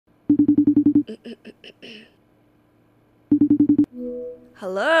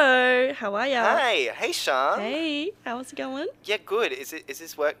Hello, how are ya? Hi, hey Sean. Hey, how's it going? Yeah, good. Is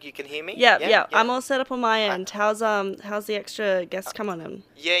this work? You can hear me? Yeah. I'm all set up on my end. How's the extra guests come on in?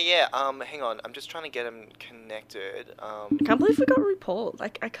 Yeah. Hang on. I'm just trying to get them connected. I can't believe we got RuPaul.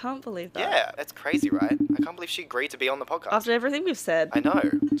 Like, I can't believe that. Yeah, that's crazy, right? I can't believe she agreed to be on the podcast. After everything we've said. I know.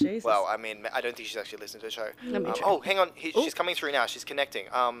 Jesus. Well, I mean, I don't think she's actually listened to the show. Let me check. Oh, hang on. She's coming through now. She's connecting.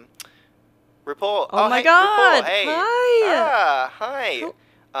 RuPaul. Oh my hey, God. RuPaul, hey. Hi.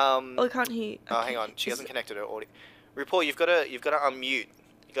 Hi. I can't hear. Oh, hang on. She hasn't connected her audio. RuPaul, you've got to unmute.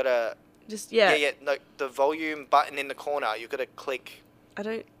 You got to. Just yeah. Yeah. No, the volume button in the corner. You've got to click I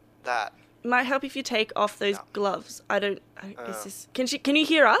don't. that. It might help if you take off those No. gloves. Is this? Can you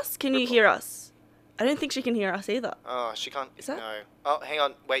hear us? Can you hear us? I don't think she can hear us either. Oh, she can't. Is that- No. Oh, hang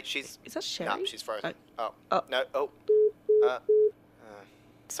on. Wait, she's. Is that Sherry? No, she's frozen. Oh. No. Oh.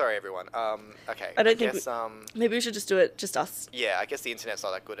 Sorry, everyone. Okay. I don't think guess, Maybe we should just do it, just us. Yeah, I guess the internet's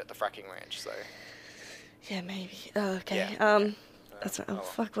not that good at the fracking ranch, so. Yeah, maybe. Oh, okay. Yeah. That's right. Oh, well.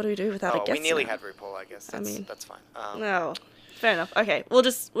 fuck. What do we do without a Oh, guest? we nearly now? had RuPaul, I guess. That's, mean- that's fine. No. Fair enough. Okay. We'll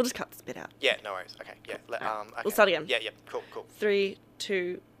just cut this bit out. Yeah, no worries. Okay. Yeah. Okay. We'll start again. Yeah. Cool. 3,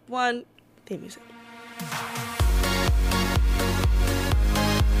 2, 1. Theme music.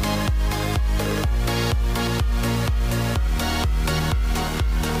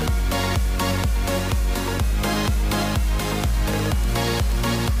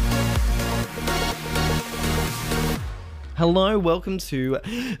 Hello, welcome to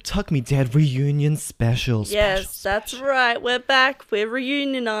Tuck Me Dead Reunion Special. Yes, that's right. We're back. We're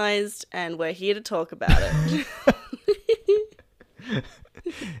reunionized, and we're here to talk about it.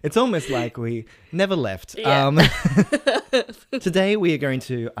 It's almost like we never left. Yeah. Today we are going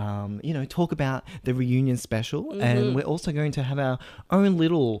to, talk about the reunion special, and we're also going to have our own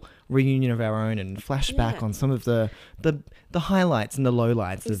little reunion of our own and flashback Yeah. on some of the highlights and the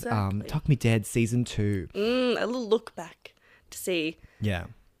lowlights Exactly. of Tuck Me Dead Season 2. A little look back to see Yeah.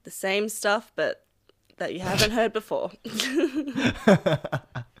 the same stuff, but that you haven't heard before.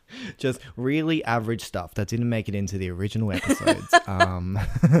 Just really average stuff that didn't make it into the original episodes.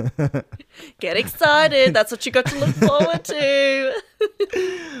 Get excited. That's what you got to look forward to.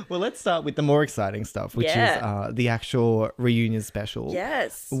 Well, let's start with the more exciting stuff, which Yeah. is the actual reunion special.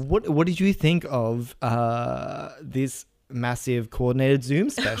 Yes. What did you think of this massive coordinated Zoom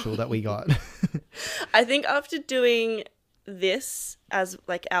special that we got? I think after doing this as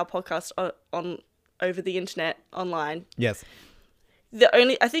like our podcast on over the internet online, Yes.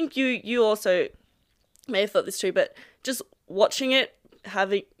 I think you also may have thought this too, but just watching it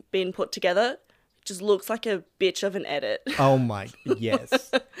having been put together just looks like a bitch of an edit. Oh my,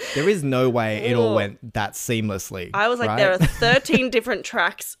 yes. There is no way it all went that seamlessly. I was like, right? there are 13 different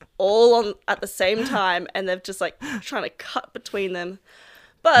tracks all on at the same time, and they've just like trying to cut between them,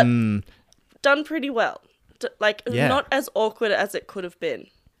 but done pretty well. Yeah. Not as awkward as it could have been.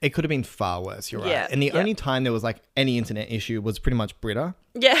 It could have been far worse, you're right. Yeah, And the yeah. only time there was like any internet issue was pretty much Britta.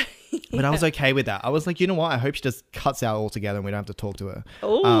 Yeah. But I was okay with that. I was like, you know what? I hope she just cuts out altogether and we don't have to talk to her.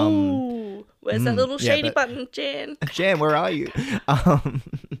 Oh, where's that little yeah, shady but- button, Jan? Jan, where are you?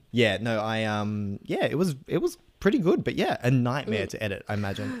 It was pretty good, but yeah, a nightmare to edit, I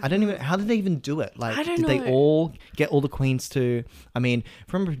imagine. I don't even, how did they even do it? Like, I don't did they know. all get all the queens to, I mean,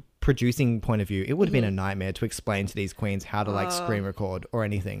 from a producing point of view, it would have been a nightmare to explain to these queens how to like screen record or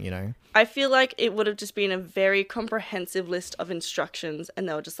anything, you know? I feel like it would have just been a very comprehensive list of instructions, and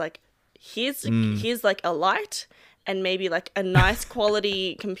they were just like, here's like a light and maybe like a nice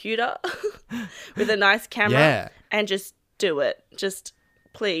quality computer with a nice camera, Yeah. and just do it. Just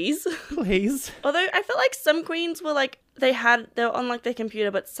please. Please. Although I feel like some queens were like they were on like their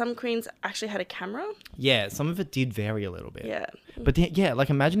computer, but some queens actually had a camera. Yeah, some of it did vary a little bit. Yeah. But yeah, like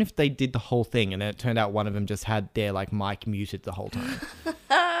imagine if they did the whole thing and then it turned out one of them just had their like mic muted the whole time.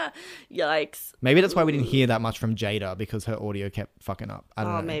 Yikes. Maybe that's why we didn't hear that much from Jada, because her audio kept fucking up. I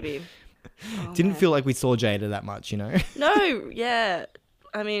don't know. Maybe. Didn't feel like we saw Jada that much, you know? No, yeah.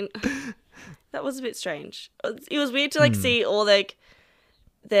 I mean, that was a bit strange. It was weird to like see all like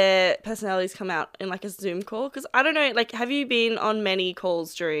their personalities come out in like a Zoom call, because I don't know, like, have you been on many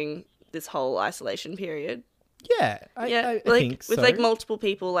calls during this whole isolation period? Yeah, I Like think so. with like multiple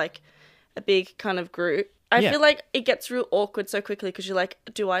people, like a big kind of group. I Yeah. feel like it gets real awkward so quickly because you're like,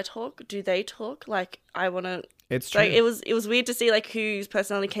 do I talk? Do they talk? Like, I want to. It's true. Like, it was weird to see like whose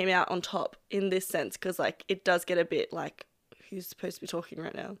personality came out on top in this sense, because like it does get a bit like, who's supposed to be talking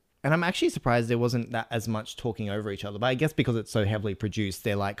right now? And I'm actually surprised there wasn't that as much talking over each other. But I guess because it's so heavily produced,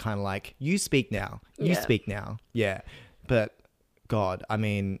 they're like kind of like, you speak now. You Yeah. speak now. Yeah. But God, I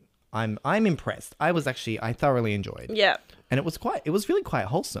mean, I'm impressed. I thoroughly enjoyed. Yeah. And it was really quite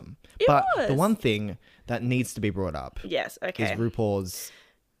wholesome. It but was. the one thing that needs to be brought up Yes. Okay. is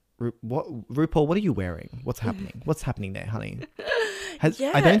RuPaul, what are you wearing? What's happening? What's happening there, honey?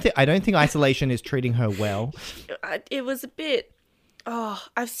 Yeah. I don't think isolation is treating her well. It was a bit. Oh,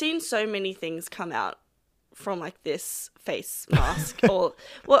 I've seen so many things come out from like this face mask or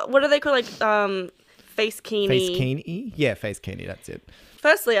what do they call, like face kini? Face kini? Yeah, face kini, that's it.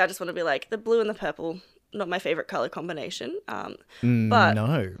 Firstly, I just want to be like, the blue and the purple, not my favorite color combination. But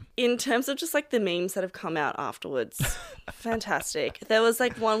No. in terms of just like the memes that have come out afterwards, fantastic. There was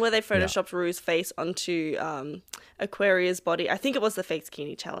like one where they photoshopped Rue's face onto Aquaria's body. I think it was the face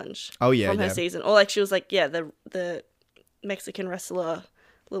kini challenge. Oh, yeah, from her yeah. season, or like she was like, yeah, the Mexican wrestler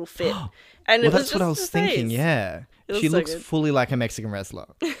little fit. And Well, it was that's just what I was the thinking, face. yeah. It was She so looks good. fully like a Mexican wrestler.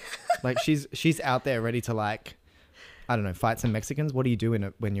 Like she's out there ready to, like, I don't know, fight some Mexicans. What do you do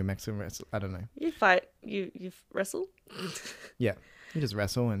when you're Mexican wrestler? I don't know. You fight, you wrestle. Yeah. You just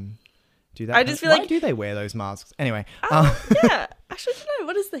wrestle and do that. I just feel Why like- do they wear those masks? Anyway. Yeah, actually, I don't know.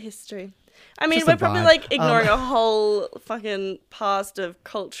 What is the history? I mean, Just a we're probably vibe. like ignoring a whole fucking past of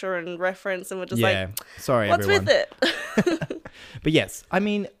culture and reference, and we're just yeah. like, Sorry, what's everyone. with it? But yes, I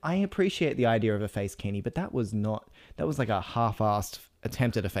mean, I appreciate the idea of a face kini, but that was like a half-assed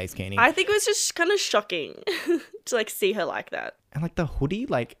attempt at a face kini. I think it was just kind of shocking to like see her like that. And like the hoodie,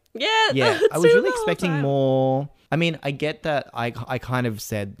 like, Yeah, yeah, that's I was her really the whole expecting time. more. I mean, I get that. I kind of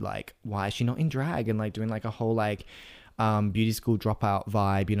said, like, why is she not in drag and like doing like a whole like beauty school dropout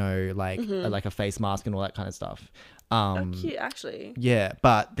vibe, you know, like like a face mask and all that kind of stuff. Cute, actually. Yeah,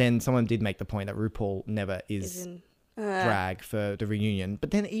 but then someone did make the point that RuPaul never is Is in- drag for the reunion.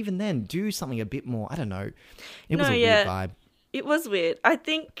 But then even then, do something a bit more. I don't know. It was No, a yeah. weird vibe. It was weird. I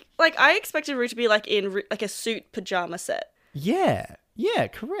think, like, I expected Ru to be like in like a suit pajama set, Yeah, yeah,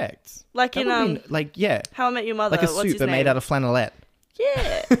 correct. like That in would've been, like, yeah, How I Met Your Mother. like a What's suit his but made name? out of flannelette.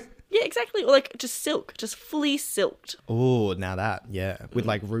 Yeah, yeah, exactly. Or like just silk, just fully silked. Oh, now that, yeah, with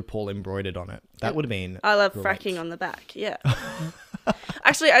like RuPaul embroidered on it. That would have been. I love great. fracking on the back. Yeah.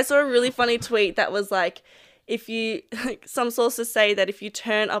 Actually, I saw a really funny tweet that was like, if you, like, some sources say that if you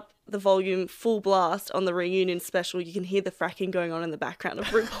turn up the volume full blast on the reunion special, you can hear the fracking going on in the background of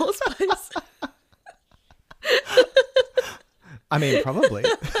RuPaul's place. I mean, probably.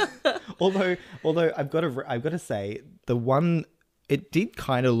 although I've got to say the one, it did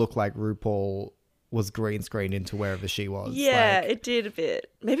kind of look like RuPaul was green screened into wherever she was. Yeah, Like, it did a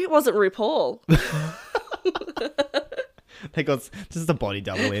bit. Maybe it wasn't RuPaul. they got just a body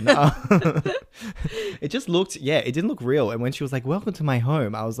double in. It just looked, yeah, it didn't look real. And when she was like, "Welcome to my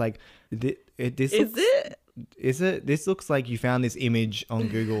home," I was like, "This Is looks, it? Is it? This looks like you found this image on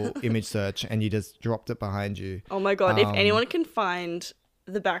Google image search and you just dropped it behind you." Oh my god, if anyone can find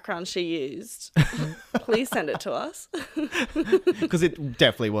the background she used, please send it to us. Because it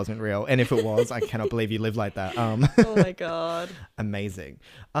definitely wasn't real. And if it was, I cannot believe you live like that. Oh my god. Amazing.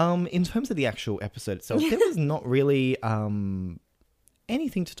 In terms of the actual episode itself, there was not really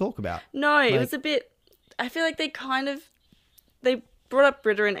anything to talk about. No, it Like- was a bit. I feel like they brought up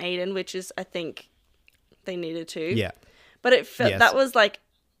Britta and Aiden, which is, I think, they needed to. Yeah. But it felt Yes. that was like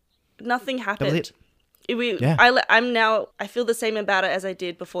nothing That happened. was it. Yeah. I feel the same about it as I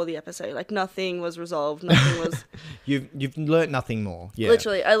did before the episode. Like nothing was resolved. Nothing was. You've learnt nothing more. Yeah.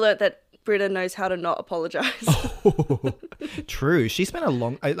 Literally, I learnt that Britta knows how to not apologize. True. She spent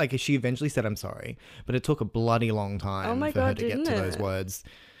like she eventually said I'm sorry, but it took a bloody long time Oh my for her God, to get to didn't those it? words.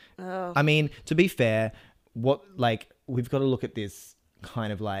 Oh. I mean, to be fair, we've got to look at this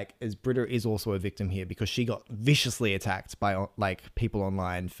kind of like, as Britta is also a victim here because she got viciously attacked by like people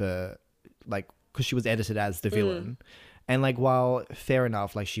online for like, because she was edited as the villain. And like, while fair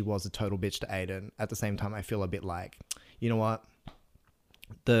enough, like she was a total bitch to Aiden, at the same time, I feel a bit like, you know what?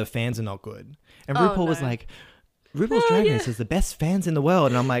 The fans are not good. And Oh, RuPaul was no. like, RuPaul's Drag Race is the best fans in the world.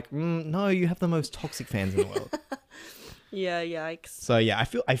 And I'm like, no, you have the most toxic fans in the world. Yeah, yikes. So yeah,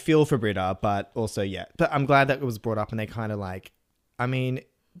 I feel for Britta, but also yeah. But I'm glad that it was brought up and they kind of like, I mean,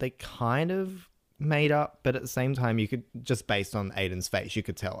 they kind of made up, but at the same time, you could, just based on Aiden's face, you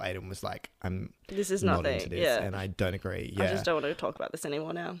could tell Aiden was like, I'm This is not nothing. into this Yeah. and I don't agree. Yeah. I just don't want to talk about this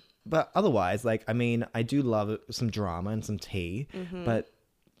anymore now. But otherwise, like, I mean, I do love some drama and some tea, Mm-hmm. but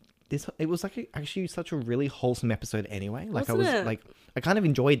it was like actually such a really wholesome episode anyway. Like Wasn't I was it? like, I kind of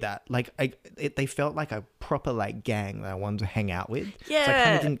enjoyed that. Like they felt like a proper like gang that I wanted to hang out with. So I kind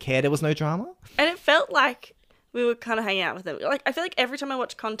Yeah. of didn't care there was no drama. And it felt like we were kind of hanging out with them. Like, I feel like every time I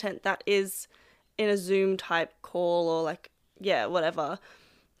watch content that is in a Zoom type call or like, yeah, whatever,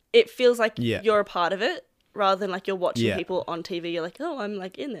 it feels like Yeah. you're a part of it. rather than like you're watching Yeah. people on TV. You're like, oh, I'm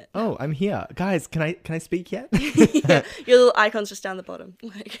like in it. Oh, I'm here, guys. Can I speak yet? Yeah, your little icons just down the bottom.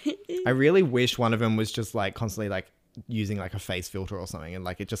 Like, I really wish one of them was just like constantly like using like a face filter or something, and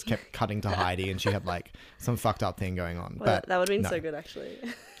like it just kept cutting to Heidi, and she had like some fucked up thing going on. well, But that would have been no. so good, actually.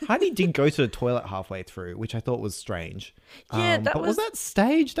 Heidi did go to the toilet halfway through, which I thought was strange. Yeah, that but was was- that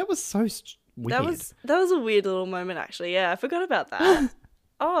staged? That was so weird. That was a weird little moment, actually. Yeah, I forgot about that.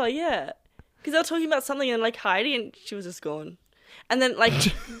 Oh yeah, because they were talking about something and like Heidi, and she was just gone. And then like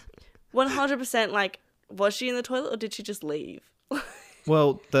 100%, like, was she in the toilet or did she just leave?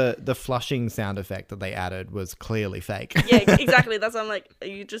 Well, the flushing sound effect that they added was clearly fake. Yeah, exactly. That's why I'm like, are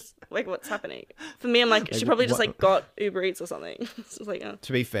you just like, what's happening? For me, I'm like, she probably just what- like got Uber Eats or something. It's just like, oh.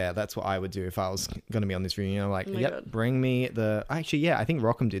 To be fair, that's what I would do if I was going to be on this reunion. I'm like, Oh my yep, God. bring me the... Actually, yeah, I think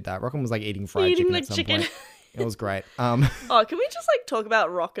Rockham did that. Rockham was like eating fried Eating, chicken like, at some chicken. point. It was great. Oh, can we just like talk about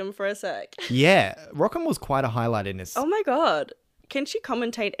Rockham for a sec? Yeah, Rockham was quite a highlight in this. Oh my God. Can she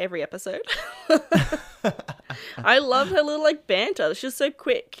commentate every episode? I loved her little like banter. She was so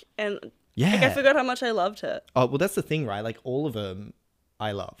quick, and yeah. like, I forgot how much I loved her. Oh, well, that's the thing, right? Like, all of them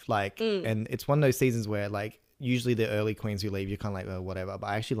I love. Like, and it's one of those seasons where, like, usually the early queens who leave, you're kind of like, oh, whatever. But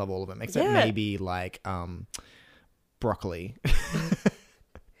I actually love all of them, except Yeah. maybe, like, Broccoli.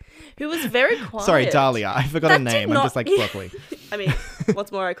 Who was very quiet. Sorry, Dahlia. I forgot her That did name. I'm not- just like, Broccoli. I mean,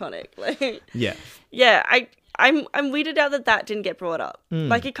 what's more iconic? Like, Yeah. yeah, I'm weirded out that didn't get brought up.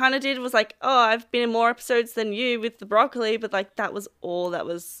 Like, it kind of did. Was like, oh, I've been in more episodes than you with the broccoli, but like that was all that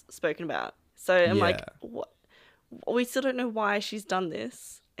was spoken about. So I'm like, Yeah. what? We still don't know why she's done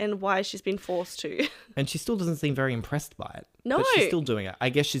this and why she's been forced to. And she still doesn't seem very impressed by it. No. But she's still doing it. I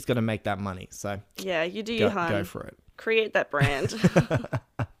guess she's going to make that money. So Yeah, you do go, your hun. go for it. Create that brand.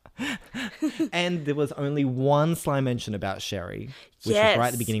 And there was only one sly mention about Sherry, which was right at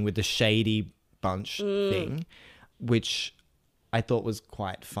Yes. the beginning with the shady bunch thing, which I thought was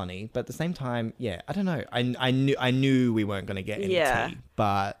quite funny. But at the same time, yeah, I don't know. I knew we weren't going to get any Yeah. tea,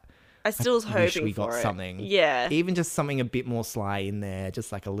 but I still was wish hoping we got for it. something. Yeah. Even just something a bit more sly in there,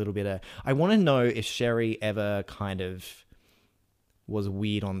 just like a little bit of... I want to know if Sherry ever kind of was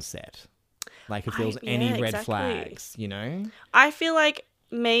weird on set. Like if there was any yeah, red exactly. flags, you know? I feel like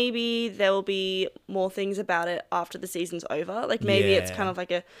maybe there will be more things about it after the season's over. Like maybe it's Yeah. kind of like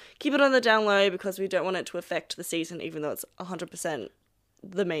a keep it on the down low because we don't want it to affect the season, even though it's 100%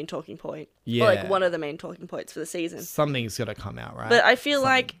 the main talking point. Yeah. Or like one of the main talking points for the season. Something's got to come out, right? But I feel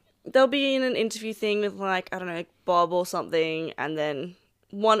like they'll be in an interview thing with like, I don't know, Bob or something, and then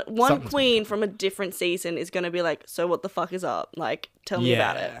one Something's queen from a different season is going to be like, so what the fuck is up? Like, tell me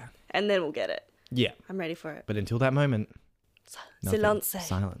about it. Yeah. And then we'll get it. Yeah. I'm ready for it. But until that moment, nothing. Silence.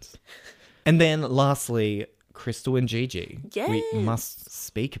 Silence. And then lastly, Crystal and Gigi. We Yes. must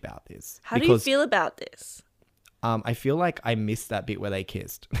speak about this. How do you feel about this? I feel like I missed that bit where they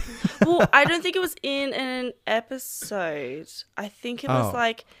kissed. Well, I don't think it was in an episode. I think it was Oh.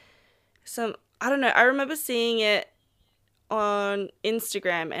 like I don't know. I remember seeing it on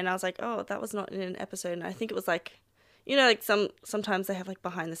Instagram and I was like, oh, that was not in an episode. And I think it was like, you know, like sometimes they have like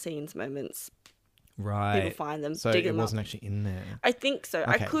behind the scenes moments. Right. People find them, So dig it them wasn't up. actually in there. I think so.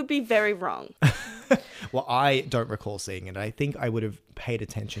 I Okay. could be very wrong. Well, I don't recall seeing it. I think I would have paid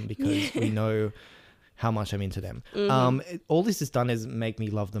attention because we know how much I'm into them. All this has done is make me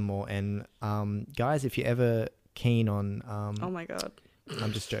love them more. And guys, if you're ever keen on, Oh my God.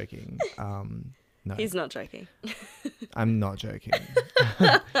 I'm just joking. No, He's not joking. I'm not joking.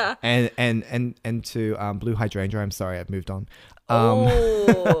 and to Blue Hydrangea, I'm sorry, I've moved on.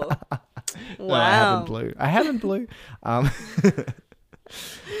 Oh. No, I haven't Wow. blue. I haven't blue.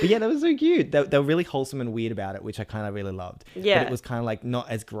 But yeah, that was so cute. They were really wholesome and weird about it, which I kind of really loved. Yeah. But it was kind of like not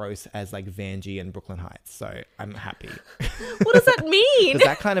as gross as like Vanjie and Brooklyn Heights. So I'm happy. What does that mean? Because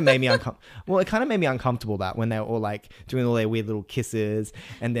that kind of made me uncomfortable. Well, it kind of made me uncomfortable that when they were all like doing all their weird little kisses,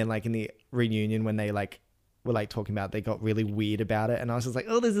 and then like in the reunion when they like were like talking about, they got really weird about it, and I was just like,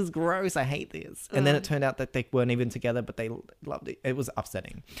 oh, this is gross. I hate this. And then it turned out that they weren't even together, but they loved it. It was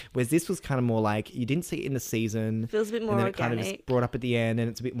upsetting. Whereas this was kind of more like you didn't see it in the season. Feels a bit more and then it kind of just organic. brought up at the end, and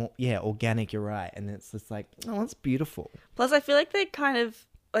it's a bit more organic. You're right, and it's just like, oh, that's beautiful. Plus, I feel like they're kind of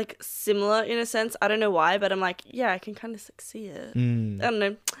like similar in a sense. I don't know why, but I'm like, yeah, I can kind of like, see it. I don't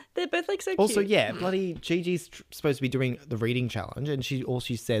know. They're both like so cute. Also, yeah, bloody Gigi's supposed to be doing the reading challenge, and all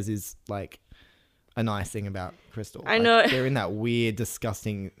she says is like a nice thing about Crystal. I Like, know. they're in that weird,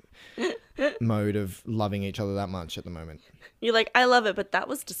 disgusting mode of loving each other that much at the moment. You're like, I love it, but that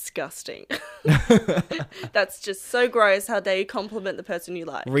was disgusting. That's just so gross. How dare you compliment the person you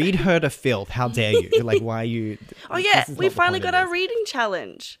like? Read her to filth. How dare you? Like, why are you? Oh yeah, this is we not the finally point got of our this. reading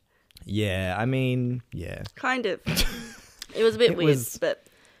challenge. Yeah, I mean, yeah. Kind of. It was a bit It weird, was- but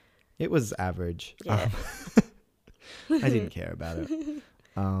It was average. yeah. I didn't care about it.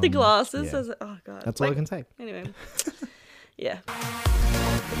 The glasses. yeah. I was like, oh god. That's all I can say. Anyway. Yeah.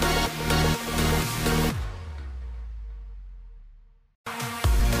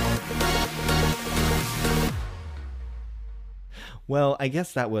 Well, I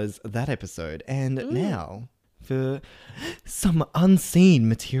guess that was that episode. And now for some unseen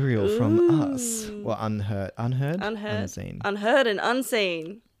material from us. Well, unheard. Unseen. Unheard and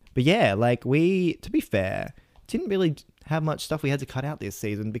unseen. But yeah, like we, to be fair, didn't really have much stuff we had to cut out this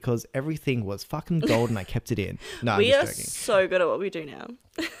season because everything was fucking gold and I kept it in. No, We I'm are just joking. so good at what we do now.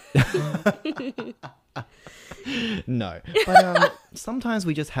 No. But sometimes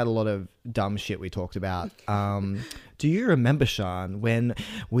we just had a lot of dumb shit we talked about. Do you remember, Sean, when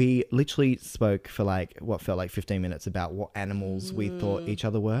we literally spoke for like what felt like 15 minutes about what animals we thought each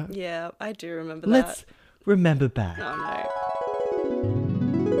other were? Yeah, I do remember that. Let's remember back. Oh no.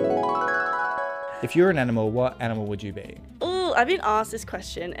 If you're an animal, what animal would you be? Oh, I've been asked this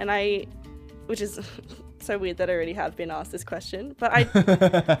question, and which is so weird that I already have been asked this question, but I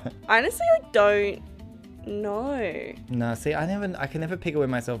honestly like don't know. No, see, I can never pick it with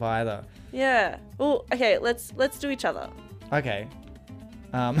myself either. Yeah. Oh, okay. Let's do each other. Okay.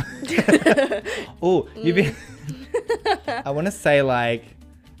 Oh, you've been. I want to say like,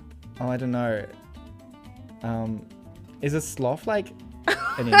 oh, I don't know. Is a sloth like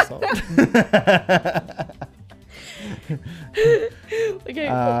an insult? Okay.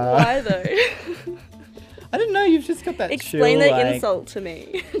 Why though? I don't know. You've just got that. Explain chill, the like, insult to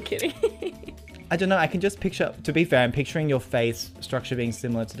me. I'm kidding. I don't know. I can just picture. To be fair, I'm picturing your face structure being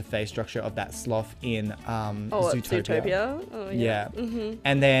similar to the face structure of that sloth in Zootopia. Oh Yeah. Mm-hmm.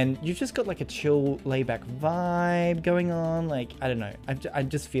 And then you've just got like a chill, laid-back vibe going on. Like, I don't know. I'm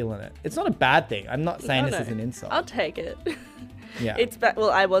just feeling it. It's not a bad thing. I'm not saying this is an insult. I'll take it. Yeah. It's well,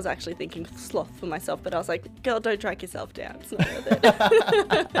 I was actually thinking sloth for myself, but I was like, girl, don't drag yourself down. It's not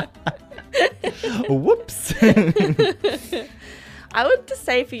worth it. Whoops. I would just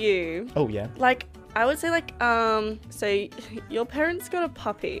say for you, Oh, yeah. like, I would say like, so your parents got a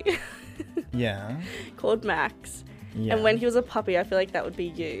puppy Yeah. called Max. Yeah. And when he was a puppy, I feel like that would be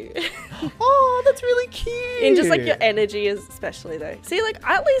you. Oh, that's really cute. And just like your energy is especially though. See, like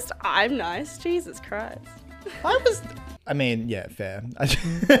at least I'm nice. Jesus Christ. I mean, yeah, fair.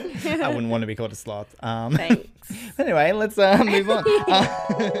 I wouldn't want to be called a sloth. Thanks. Anyway, let's move on.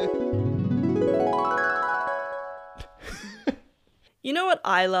 You know what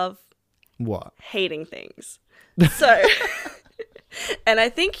I love? What? Hating things. So, and I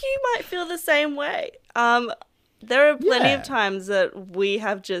think you might feel the same way. There are plenty Yeah. of times that we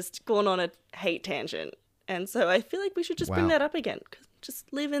have just gone on a hate tangent. And so I feel like we should just bring Wow. that up again.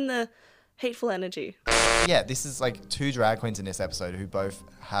 Just live in the hateful energy. Yeah, this is like two drag queens in this episode who both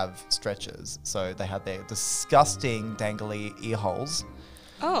have stretchers. So they had their disgusting dangly ear holes.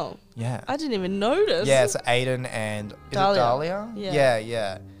 Oh, Yeah. I didn't even notice. Yeah, so Aiden and... Is Dahlia. it Dahlia? Yeah.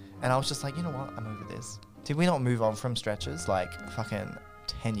 Yeah. And I was just like, you know what? I'm over this. Did we not move on from stretchers like fucking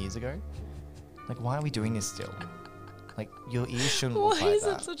 10 years ago? Like, why are we doing this still? Like, your ears shouldn't Why look like is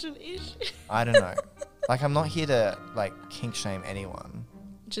that. it such an issue? I don't know. Like, I'm not here to, like, kink shame anyone.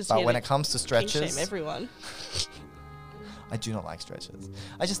 Just But here when to it comes to kink stretchers... shame everyone. I do not like stretchers.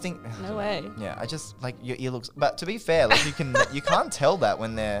 I just think... No way. Yeah, I just, like, your ear looks... But to be fair, like, you can't tell that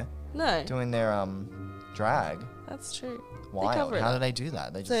when they're No, doing their, drag. that's true. Why? cover it How do up. they do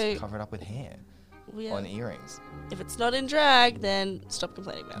that? They just So- cover it up with hair Well, yeah. on earrings. If it's not in drag, then stop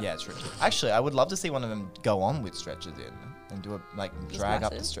complaining about it. Yeah, true. Actually, I would love to see one of them go on with stretchers in and do a, like, drag up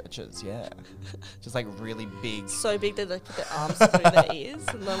the massive? stretchers. Yeah. Just, like, really big... So big they like put their arms through their ears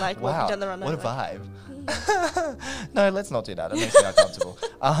and they're like Wow, walking down the runway. what a like, vibe. No, let's not do that. It makes me uncomfortable.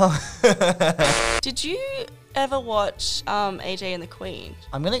 Did you ever watch AJ and the Queen?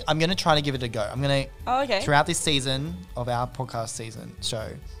 I'm gonna try to give it a go. I'm gonna Oh, okay. throughout this season of our podcast season show,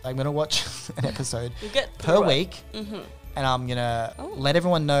 I'm gonna watch an episode You get per through it. week, Mm-hmm. and I'm gonna Oh. let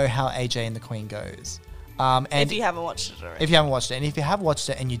everyone know how AJ and the Queen goes. And If you haven't watched it already. if you haven't watched it, and if you have watched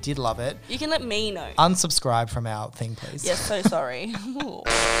it and you did love it, You can let me know. unsubscribe from our thing, please. Yes, so sorry.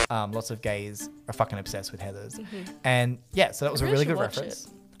 Lots of gays are fucking obsessed with Heathers. And yeah, so that was a Maybe I really should good watch reference.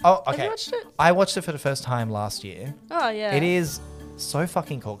 Oh, Have okay. you watched it? I watched it for the first time last year. Oh, yeah. It is so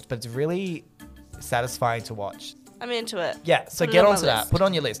fucking cooked, but it's really satisfying to watch. I'm into it. Yeah, so Put it get on my onto that. list. Put it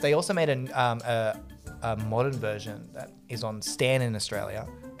on your list. They also made a modern version that is on Stan in Australia.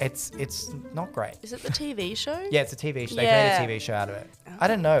 It's not great. Is it the TV show? Yeah, it's a TV show. They Yeah. made a TV show out of it. I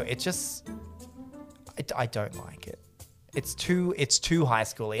don't know. It just... I don't like it. it's too high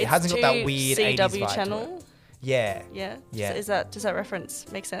schooly. It It's hasn't got that too weird 80s CW vibe to it. channel. Yeah. Yeah. Yeah. Does that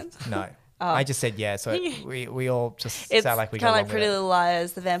reference make sense? No. Oh. I just said yeah, so we all just It's sound like we kind got of like along Pretty with it. Little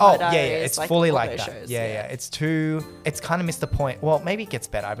Liars, The Vampire Oh, Diaries. yeah, it's like fully all like those that. shows, Yeah. It's kind of missed the point. Well, maybe it gets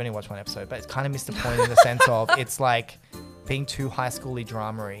better. I've only watched one episode, but it's kind of missed the point in the sense of it's like being too high schooly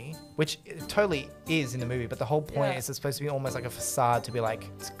dramery, which it totally is in the movie, but the whole point Yeah. is it's supposed to be almost like a facade to be like,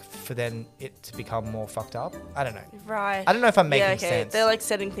 for then it to become more fucked up. I don't know. Right. I don't know if I'm making yeah, okay. sense. They're like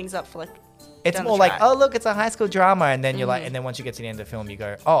setting things up for like. It's down more the like, track. Mm-hmm. oh, look, it's a high school drama. And then you're like, and then once you get to the end of the film, you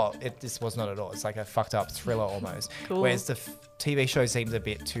go, oh, this was not at all. It's like a fucked up thriller almost. Cool. Whereas the TV show seems a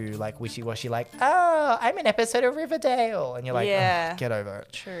bit too like wishy-washy, like, oh, I'm an episode of Riverdale. And you're like, Yeah. "Ugh, get over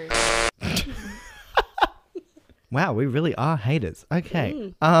it. True. Wow, we really are haters.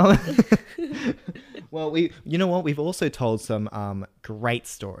 Okay. Well, you know what? We've also told some great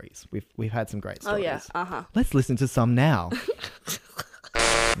stories. We've had some great Oh stories. yeah. Let's listen to some now.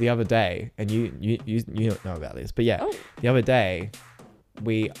 The other day, and you don't know about this, but yeah, Oh. the other day,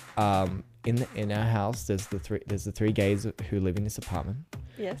 we in our house there's the three gays who live in this apartment,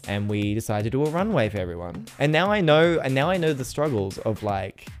 Yes. and we decided to do a runway for everyone. And now I know the struggles of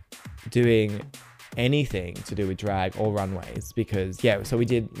like doing anything to do with drag or runways, because so we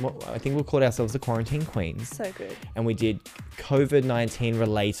did I think we called ourselves the Quarantine Queens. So good. And we did COVID-19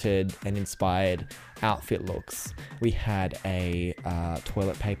 related and inspired outfit looks. We had a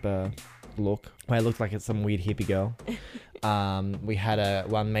toilet paper look where I looked like it's some weird hippie girl. We had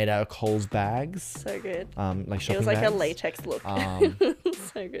one made out of Coles bags. So good. Like It shopping was like bags. a latex look.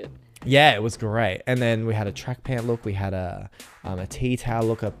 So good. Yeah, it was great. And then we had a track pant look. We had a tea towel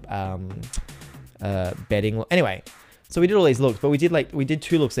look, bedding look. Anyway, so we did all these looks, but we did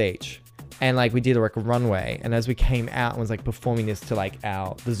 2 looks each. And like we did like a runway, and as we came out and was like performing this to like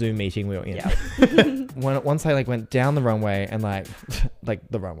the Zoom meeting we were in, once I like went down the runway and like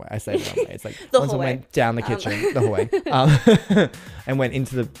the runway, I say the runway, it's like The once hallway. I went down the kitchen, the hallway, and went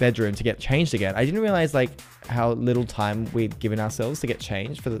into the bedroom to get changed again. I didn't realize like how little time we'd given ourselves to get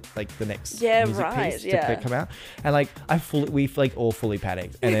changed for the next music piece to come out, and like we all fully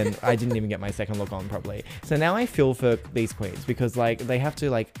panicked, and then I didn't even get my second look on properly. So now I feel for these queens, because like they have to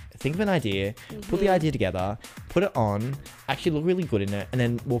like think of an idea, put the idea together, put it on, actually look really good in it, and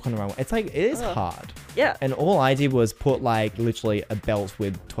then walk on the runway. It's like, it is hard. Yeah. And all I did was put like literally a belt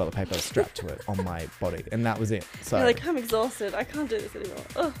with toilet paper strapped to it on my body, and that was it. So You're like, I'm exhausted. I can't do this anymore.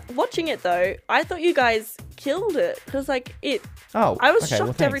 Ugh. Watching it though, I thought you guys killed it, because like oh, I was okay, well,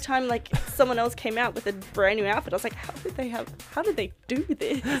 shocked every thanks. time like someone else came out with a brand new outfit. I was like, how did they do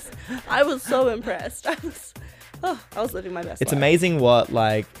this? I was so impressed. I was living my best It's life. amazing what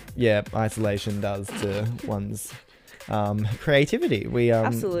isolation does to one's creativity. We got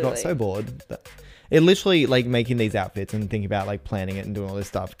Absolutely. so bored that it literally like making these outfits and thinking about like planning it and doing all this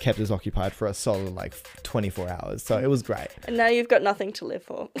stuff kept us occupied for a solid like 24 hours. So it was great. And now you've got nothing to live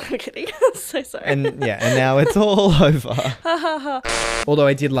for. I'm kidding. I'm so sorry. And now it's all over. Although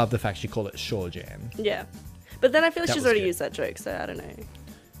I did love the fact she called it Shore Jam. yeah. But then I feel like That she's was already good. used that joke, so I don't know.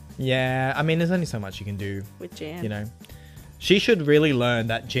 Yeah, I mean, there's only so much you can do. With Jam. You know, she should really learn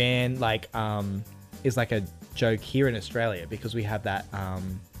that Jan is like a joke here in Australia, because we have that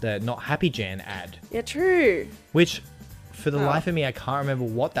the Not Happy Jan ad, Yeah, true. which for the Oh. life of me I can't remember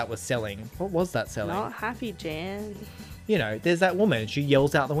what that was selling. What was that selling? Not happy, Jan. You know, there's that woman, she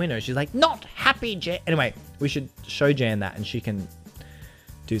yells out the window, she's like, "Not happy Jan." Anyway, we should show Jan that and she can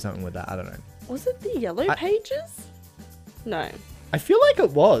do something with that. I don't know. Was it the Yellow Pages? No. I feel like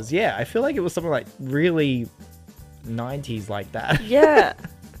it was. Yeah, I feel like it was something like really 90s like that. Yeah.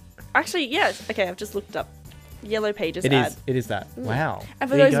 Actually, yes. Okay, I've just looked up Yellow Pages It ad. is. It is that. Wow. And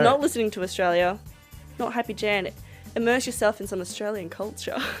for There you those go. not listening to Australia, Not Happy Jan, immerse yourself in some Australian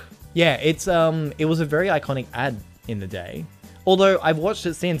culture. Yeah, it was a very iconic ad in the day. Although I've watched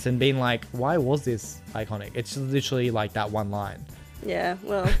it since and been like, why was this iconic? It's literally like that one line. Yeah,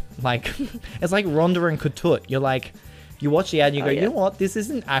 well, Like, it's like Rhonda and Kutut. You're like, you watch the ad and you Oh, go, yeah. you know what? This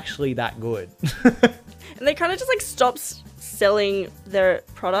isn't actually that good. and they kind of just like stopped selling their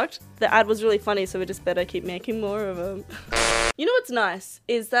product. The ad was really funny, so we just better keep making more of them. You know what's nice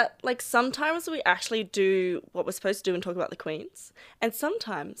is that like sometimes we actually do what we're supposed to do and talk about the queens, and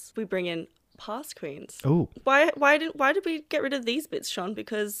sometimes we bring in past queens. Ooh. Why did we get rid of these bits, Sean?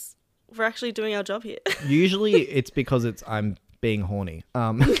 Because we're actually doing our job here. Usually it's because I'm being horny.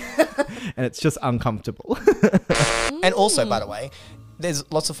 And it's just uncomfortable. And also, by the way, there's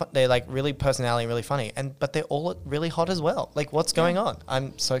lots of they're like really personality, really funny, but they're all really hot as well. Like, what's going on?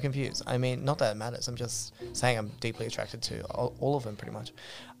 I'm so confused. I mean, not that it matters. I'm just saying I'm deeply attracted to all of them pretty much.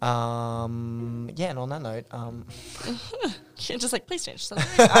 Yeah, and on that note, Just like, please change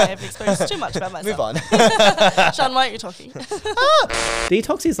something. I have exposed too much about myself. move on. Sean, why aren't you talking?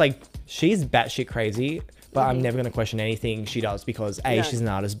 Detox is like, she's batshit crazy, but I'm never going to question anything she does because A, No. she's an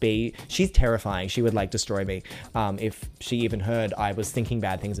artist, B, she's terrifying. She would like destroy me if she even heard I was thinking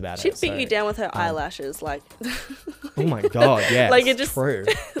bad things about She'd her. beat you down with her eyelashes, like. Oh my God, yeah. Like, it's it just- true.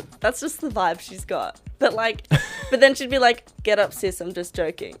 That's just the vibe she's got. But like, but then she'd be like, "Get up, sis. I'm just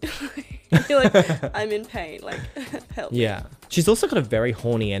joking." You're like, "I'm in pain. Like, help." me." Yeah. She's also got a very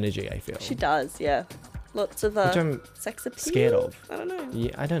horny energy, I feel. She does. Yeah. Lots of Which I'm sex appeal. scared of. I don't know.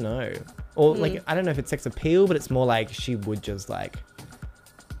 Yeah, I don't know. Or like, I don't know if it's sex appeal, but it's more like she would just like.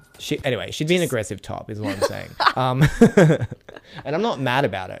 Anyway, she'd be an aggressive top, is what I'm saying. And I'm not mad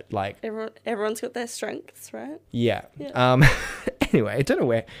about it. Like, Everyone's got their strengths, right? yeah. Yeah. Anyway, I don't know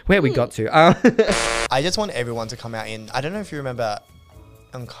where we got to. I just want everyone to come out in. I don't know if you remember.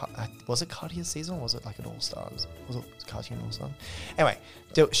 Was it Cartier's season or was it like an All Stars? Was it Cartier and All Stars? Anyway,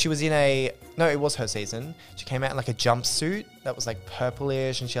 she was in it was her season. She came out in like a jumpsuit that was like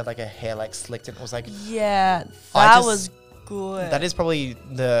purplish and she had like her hair like slicked and it was like, Yeah, I that just- was good. that is probably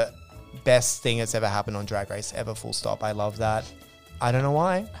the best thing that's ever happened on Drag Race ever, full stop. I love that. I don't know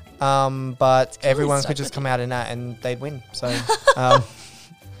why. But everyone stuck could just with come out in that and they'd win. So,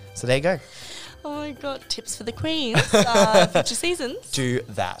 so there you go. Oh my god! Tips for the queens. Future seasons. Do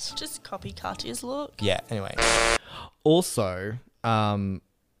that. Just copy Cartier's look. Yeah, anyway. Also, I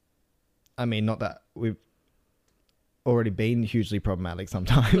mean, not that we've already been hugely problematic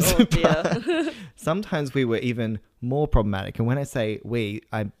sometimes. Oh dear. Sometimes we were even more problematic. And when I say we,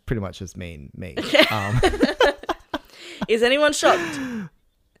 I pretty much just mean me. Is anyone shocked?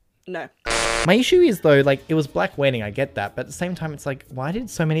 No. My issue is, though, like, it was Black Wedding. I get that. But at the same time, it's like, why did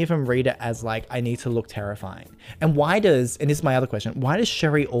so many of them read it as, like, I need to look terrifying? And and this is my other question, why does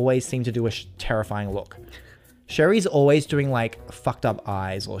Sherry always seem to do a terrifying look? Sherry's always doing, like, fucked up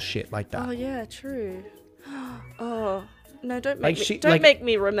eyes or shit like that. Oh yeah, true. Oh no! Don't Like, make she- me. Don't like- make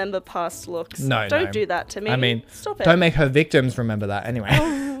me remember past looks. No, don't no. do that to me. I mean, stop it. don't make her victims remember that anyway.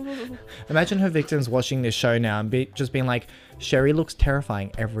 Imagine her victims watching this show now and just being like, Sherry looks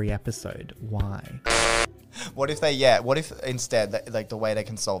terrifying every episode. Why? What if instead, like, the way they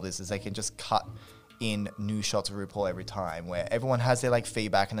can solve this is they can just cut in new shots of RuPaul every time where everyone has their, like,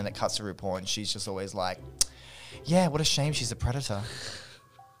 feedback and then it cuts to RuPaul and she's just always like, yeah, what a shame she's a predator.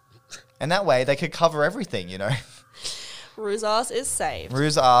 And that way they could cover everything, you know? Rue's ass is saved.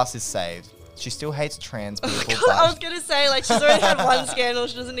 Rue's ass is saved. She still hates trans people, I was but gonna say, like, she's already had one scandal.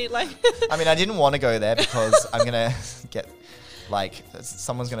 She doesn't need, like. I mean, I didn't want to go there because I'm going to get, like,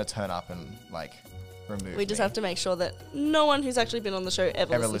 someone's going to turn up and, like, remove We just me. have to make sure that no one who's actually been on the show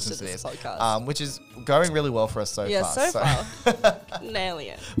ever listens to this podcast. Which is going really well for us so Yeah, far. so far. Nailing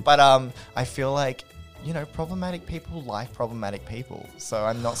it. But I feel like, you know, problematic people like problematic people. So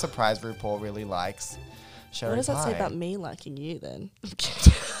I'm not surprised RuPaul really likes Sherry What does that say Pie. about me liking you then?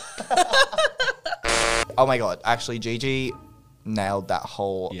 Oh my god, actually Gigi nailed that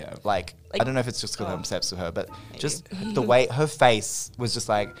whole like Like- I don't know if it's just because I'm Oh. obsessed with her, but just the way her face was just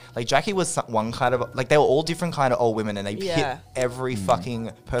like Jackie was one kind of like they were all different kind of old women and they Yeah. hit every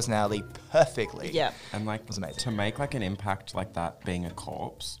fucking personality perfectly. Yeah. And like was amazing. to make like an impact like that being a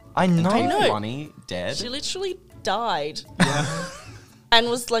corpse. I know. I know. Funny, dead. She literally died. And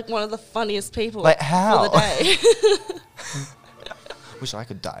was like one of the funniest people Like, how? for the day. Wish I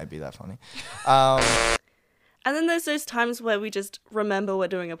could die and be that funny. And then there's those times where we just remember we're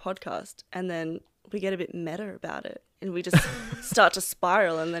doing a podcast and then we get a bit meta about it and we just start to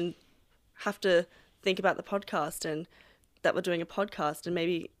spiral and then have to think about the podcast and that we're doing a podcast and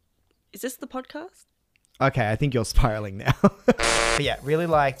maybe, is this the podcast? Okay, I think you're spiraling now. But yeah, really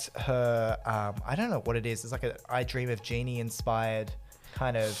liked her. I don't know what it is. It's like a I Dream of Jeannie inspired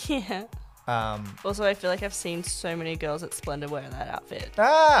kind of. Yeah. Also, I feel like I've seen so many girls at Splendor wearing that outfit.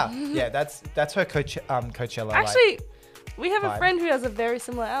 Yeah, that's her Coachella. Actually, we have vibe. a friend who has a very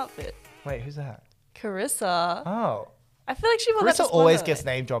similar outfit. Wait, who's that? Carissa. Oh, I feel like she wore that to Carissa always Splendor. gets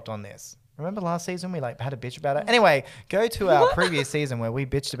name dropped on this. Remember last season we like had a bitch about it. Anyway, go to our previous season where we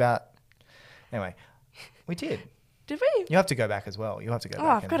bitched about. Anyway, we did. Did we? You have to go back as well. You have to go Oh,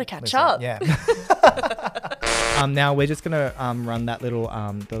 back. I've and gotta catch listen. up. Yeah. Now we're just gonna run that little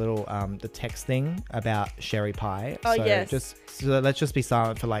the text thing about Sherry Pie. Oh, so yes. let's just be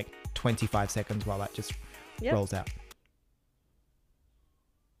silent for like 25 seconds while that just Yep. rolls out.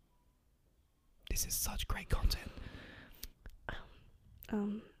 This is such great content. So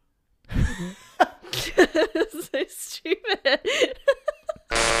stupid.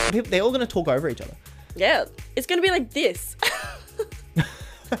 They're all going to talk over each other. Yeah, it's gonna be like this.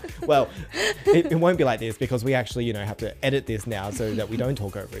 Well, it won't be like this because we actually, have to edit this now so that we don't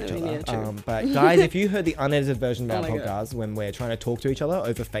talk over each mean, other. yeah, true. But guys, if you heard the unedited version of Oh our my God. podcast when we're trying to talk to each other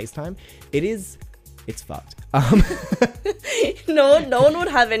over FaceTime, it's fucked. No one would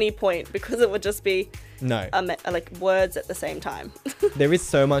have any point because it would just be No, like words at the same time. there is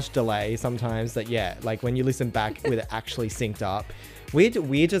so much delay sometimes that, like when you listen back with it actually synced up,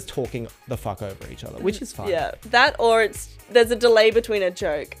 we're just talking the fuck over each other, which is fine. Yeah, that or there's a delay between a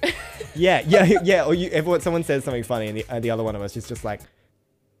joke. Yeah. Or someone says something funny and the other one of us is just like,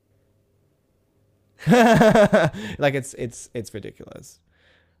 like it's ridiculous.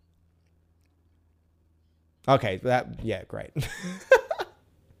 Okay, great.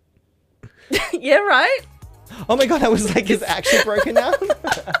 Yeah, right? Oh my god, I was like, is it actually broken now?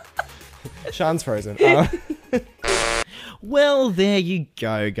 Sean's frozen. Well, there you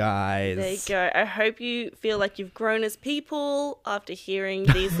go, guys. There you go. I hope you feel like you've grown as people after hearing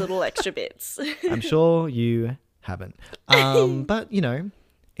these little extra bits. I'm sure you haven't. But,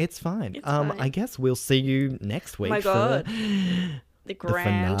 it's fine. It's fine. I guess we'll see you next week. Oh my God. The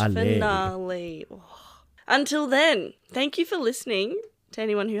grand finale. Oh. Until then, thank you for listening to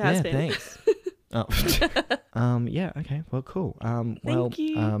anyone who has been. Thanks. Oh. Yeah, okay. Well, cool. Thank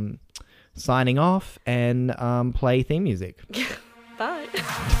you. Signing off and play theme music. Bye.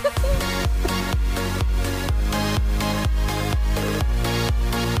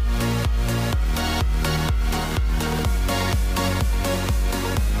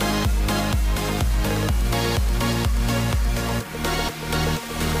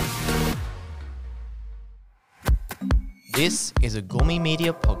 This is a Gummy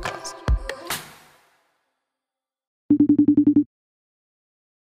Media podcast.